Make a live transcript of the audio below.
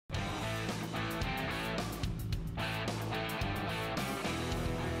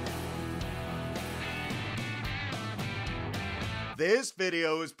This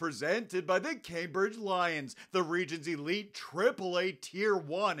video is presented by the Cambridge Lions, the region's elite AAA Tier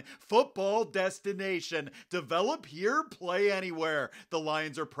 1 football destination. Develop here, play anywhere. The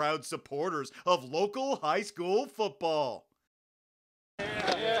Lions are proud supporters of local high school football.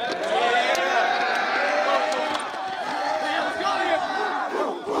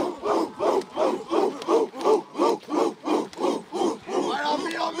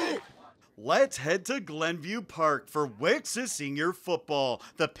 Let's head to Glenview Park for WCSSAA senior football.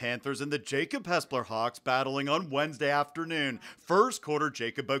 The Panthers and the Jacob Hespeler Hawks battling on Wednesday afternoon. First quarter,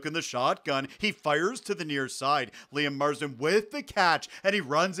 Jacob Oak in the shotgun. He fires to the near side. Liam Marsden with the catch, and he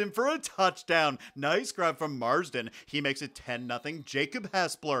runs in for a touchdown. Nice grab from Marsden. He makes it 10-0 Jacob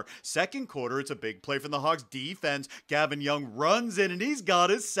Hespeler. Second quarter, it's a big play from the Hawks defense. Gavin Young runs in, and he's got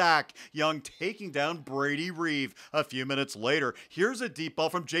his sack. Young taking down Brady Reeve. A few minutes later, here's a deep ball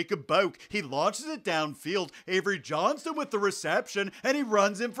from Jacob Oak. He launches it downfield. Avery Johnson with the reception, and he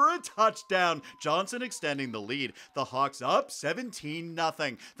runs in for a touchdown. Johnson extending the lead. The Hawks up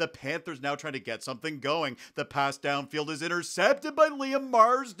 17-0. The Panthers now trying to get something going. The pass downfield is intercepted by Liam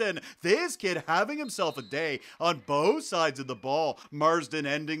Marsden. This kid having himself a day on both sides of the ball. Marsden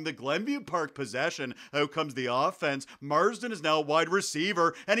ending the Glenview Park possession. Out comes the offense. Marsden is now a wide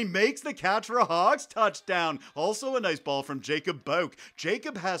receiver, and he makes the catch for a Hawks touchdown. Also a nice ball from Jacob Oak.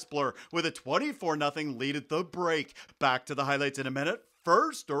 Jacob Hespeler with a 24-0 lead at the break. Back to the highlights in a minute.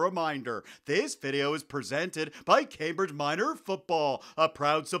 First, a reminder, this video is presented by Cambridge Minor Football, a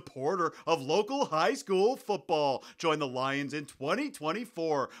proud supporter of local high school football. Join the Lions in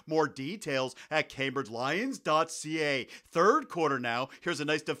 2024. More details at cambridgelions.ca. Third quarter now. Here's a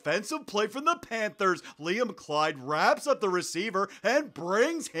nice defensive play from the Panthers. Liam Clyde wraps up the receiver and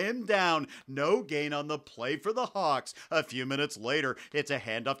brings him down. No gain on the play for the Hawks. A few minutes later, it's a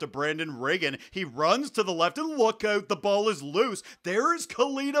handoff to Brandon Riggin. He runs to the left and look out. The ball is loose. There's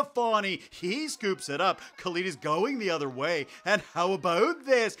Khalid Afani. He scoops it up. Khalid is going the other way. And how about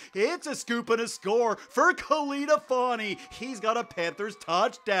this? It's a scoop and a score for Khalid Afani. He's got a Panthers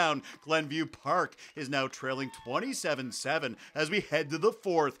touchdown. Glenview Park is now trailing 27-7 as we head to the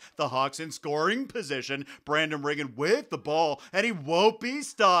fourth. The Hawks in scoring position. Brandon Riggin with the ball, and he won't be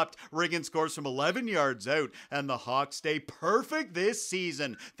stopped. Riggin scores from 11 yards out, and the Hawks stay perfect this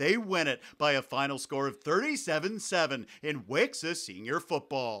season. They win it by a final score of 37-7 in WCSSAA senior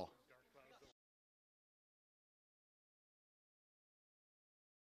football.